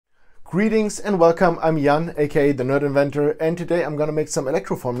Greetings and welcome, I'm Jan, aka the Nerd Inventor, and today I'm gonna make some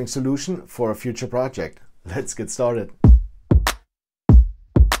electroforming solution for a future project. Let's get started.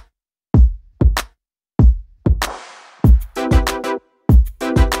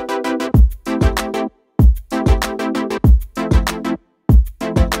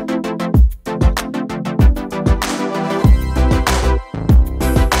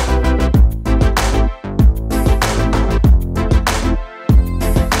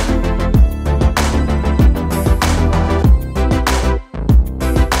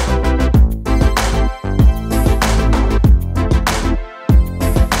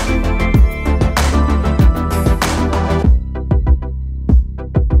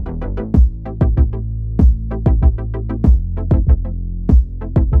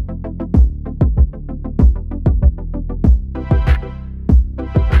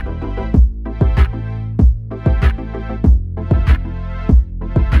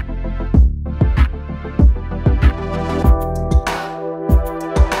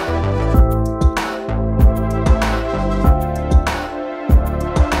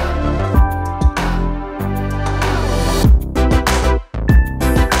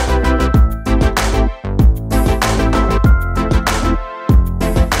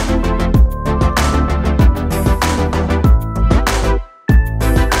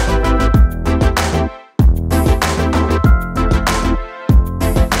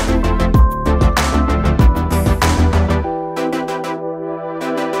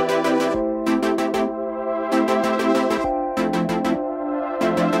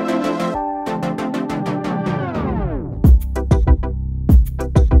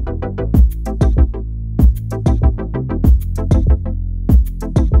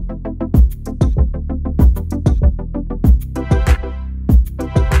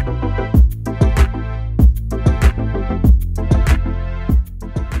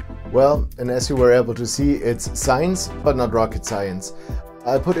 Well, and as you were able to see, it's science, but not rocket science.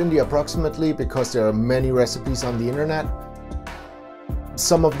 I put in the approximately because there are many recipes on the internet.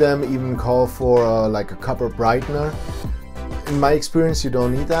 Some of them even call for like a copper brightener. In my experience, you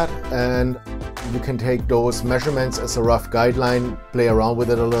don't need that, and you can take those measurements as a rough guideline, play around with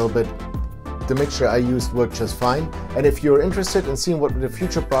it a little bit. The mixture I used worked just fine. And if you're interested in seeing what the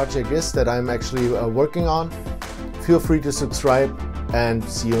future project is that I'm actually working on, feel free to subscribe. And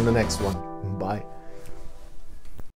see you in the next one. Bye.